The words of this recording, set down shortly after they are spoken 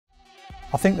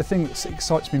I think the thing that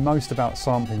excites me most about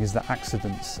sampling is the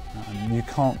accidents. You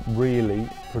can't really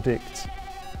predict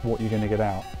what you're going to get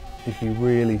out. If you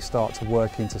really start to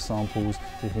work into samples,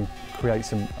 you can create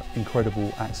some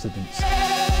incredible accidents.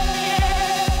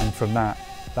 And from that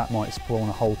might spawn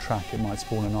a whole track, it might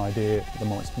spawn an idea, it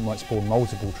might spawn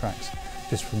multiple tracks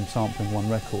just from sampling one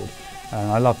record.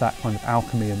 And I love that kind of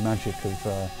alchemy and magic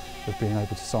of being able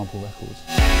to sample records.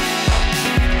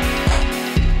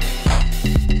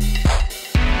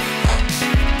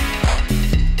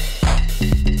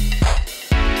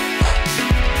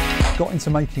 Got into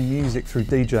making music through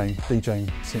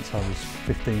DJing since I was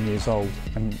 15 years old,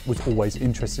 and was always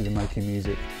interested in making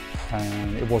music.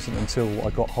 And it wasn't until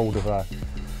I got hold of a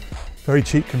very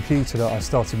cheap computer that I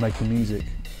started making music.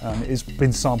 It's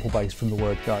been sample based from the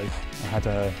word go. I had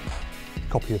a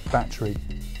copy of Battery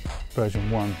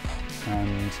version 1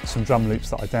 and some drum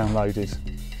loops that I downloaded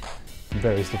from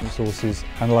various different sources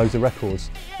and loads of records,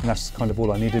 and that's kind of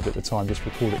all I needed at the time, just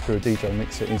record it through a DJ,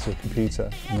 mix it into a computer,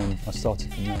 and then I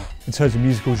started from there. In terms of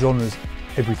musical genres,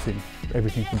 everything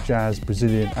from jazz,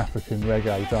 Brazilian, African,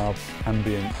 reggae, dub,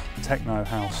 ambient, techno,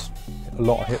 house, a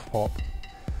lot of hip hop,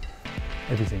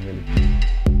 everything really.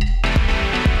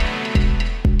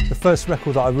 The first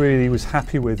record that I really was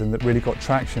happy with and that really got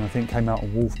traction, I think, came out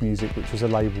on Wolf Music, which was a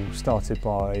label started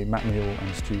by Matt Neal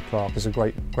and Stu Clark. It's a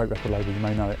great record label, you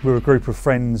may know it. We were a group of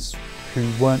friends who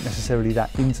weren't necessarily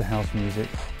that into house music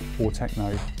or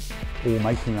techno or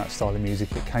making that style of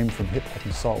music. It came from hip hop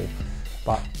and soul,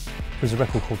 but there was a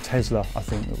record called Tesla, I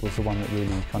think, that was the one that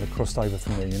really kind of crossed over for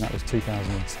me, and that was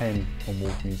 2010 on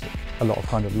Wolf Music. A lot of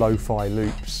kind of lo-fi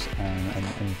loops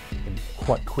and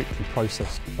quite quickly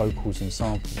processed vocals and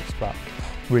samples, but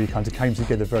really kind of came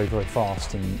together very, very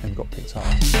fast and got picked up.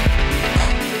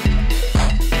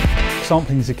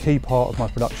 Sampling is a key part of my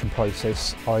production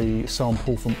process. I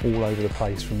sample from all over the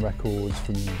place, from records,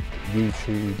 from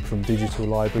YouTube, from digital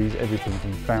libraries, everything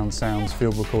from found sounds,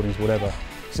 field recordings, whatever.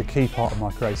 It's a key part of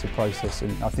my creative process,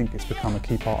 and I think it's become a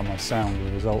key part of my sound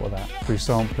as a result of that. Through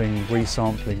sampling,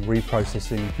 resampling,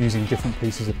 reprocessing, using different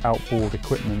pieces of outboard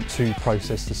equipment to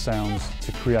process the sounds,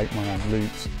 to create my own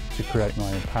loops, to create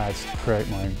my own pads, to create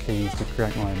my own keys, to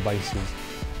create my own basses.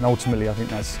 And ultimately I think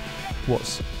that's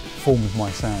what's formed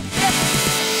my sound.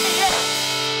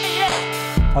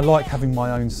 I like having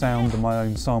my own sound and my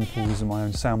own samples and my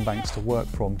own sound banks to work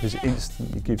from, because it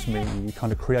instantly gives me a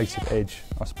kind of creative edge,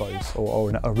 I suppose, or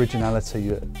an originality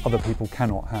that other people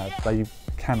cannot have. They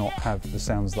cannot have the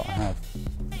sounds that I have,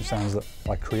 the sounds that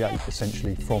I create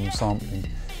essentially from sampling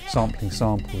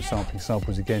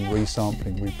samples again,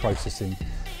 resampling, reprocessing,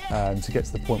 to get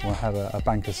to the point where I have a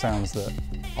bank of sounds that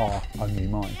are only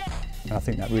mine. And I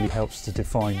think that really helps to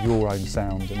define your own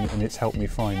sound, and it's helped me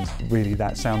find really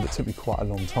that sound that took me quite a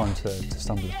long time to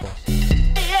stumble across.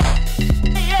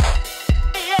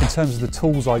 In terms of the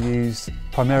tools I use,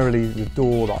 primarily the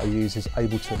DAW that I use is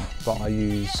Ableton, but I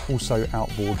use also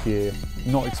outboard gear,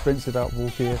 not expensive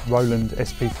outboard gear. Roland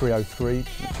SP303,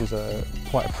 which is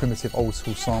quite a primitive old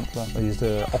school sampler. I used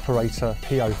an Operator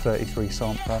PO33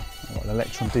 sampler, I've got an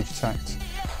Electron Digitact,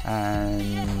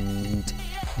 and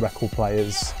record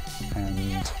players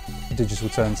and digital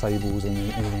turntables and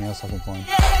anything else I can find.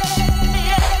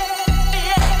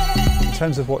 In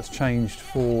terms of what's changed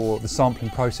for the sampling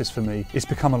process for me, it's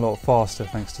become a lot faster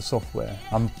thanks to software.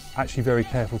 I'm actually very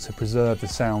careful to preserve the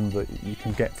sound that you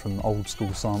can get from old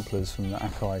school samplers, from the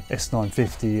Akai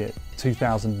S950,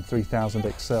 2000,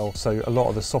 3000 XL. So a lot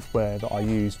of the software that I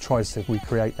use tries to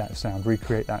recreate that sound,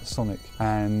 recreate that sonic.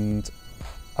 And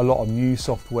a lot of new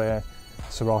software,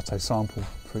 Serato Sample,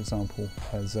 for example,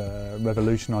 has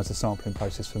revolutionised the sampling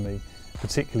process for me,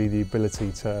 particularly the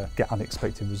ability to get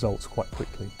unexpected results quite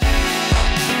quickly.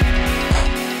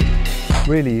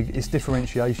 Really, it's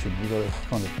differentiation.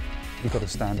 You've got to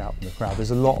stand out from the crowd.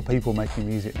 There's a lot of people making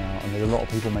music now, and there's a lot of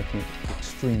people making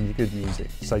extremely good music.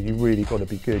 So you really got to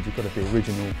be good. You've got to be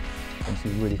original, and so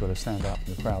you really got to stand out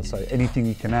from the crowd. So anything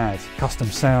you can add, custom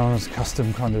sounds,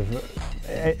 custom kind of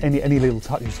any little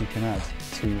touches you can add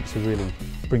to really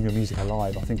bring your music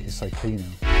alive, I think is so key now.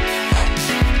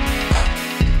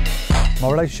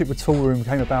 My relationship with Toolroom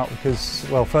came about because,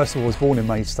 well, first of all, I was born in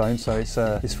Maidstone, so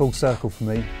it's full circle for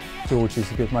me. George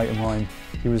is a good mate of mine.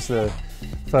 He was the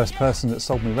first person that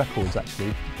sold me records,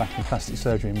 actually, back in plastic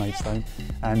surgery in Maidstone.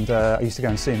 And I used to go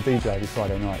and see him DJ every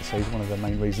Friday night, so he's one of the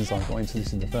main reasons I got into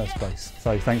this in the first place.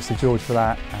 So thanks to George for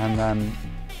that, and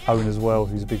Owen as well,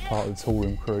 who's a big part of the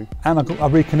Toolroom crew. And I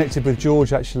reconnected with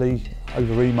George, actually,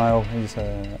 over email. He's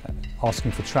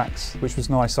asking for tracks, which was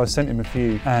nice. So I sent him a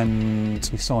few and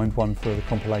he signed one for the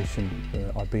compilation,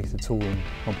 the Ibiza Toolroom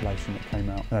compilation that came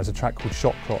out. There's a track called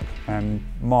Shot Clock, and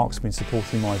Mark's been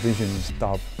supporting my Visions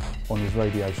dub on his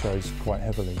radio shows quite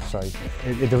heavily. So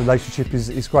the relationship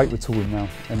is great with Toolroom now,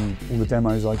 and all the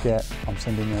demos I get, I'm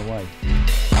sending their way.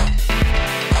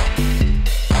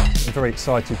 I'm very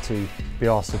excited to be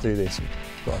asked to do this.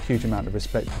 I've got a huge amount of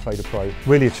respect for FaderPro.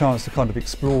 Really a chance to kind of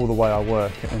explore the way I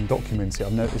work and document it.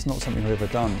 It's not something I've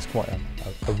ever done. It's quite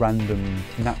a random,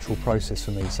 natural process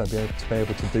for me. So to be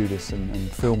able to do this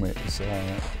and film it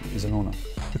is an honour.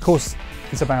 The course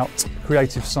is about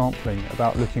creative sampling,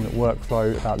 about looking at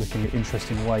workflow, about looking at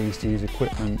interesting ways to use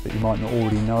equipment that you might not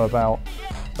already know about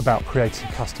creating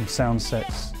custom sound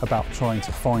sets, about trying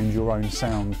to find your own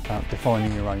sound, about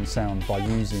defining your own sound by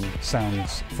using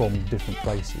sounds from different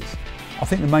places. I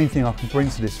think the main thing I can bring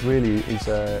to this really is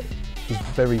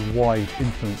very wide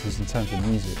influences in terms of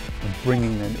music and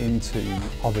bringing them into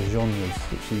other genres,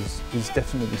 which is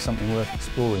definitely something worth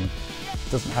exploring.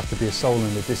 It doesn't have to be a soul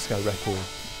and a disco record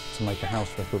to make a house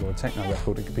record or a techno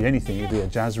record. It could be anything. It could be a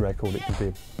jazz record, it could be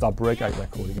a dub reggae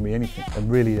record, it can be anything.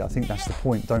 And really, I think that's the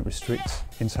point. Don't restrict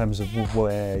in terms of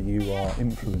where you are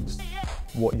influenced,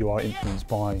 what you are influenced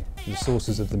by, the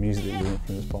sources of the music that you're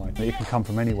influenced by. It can come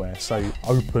from anywhere, so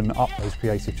open up those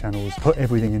creative channels, put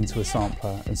everything into a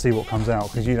sampler and see what comes out,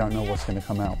 because you don't know what's going to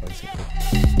come out, basically.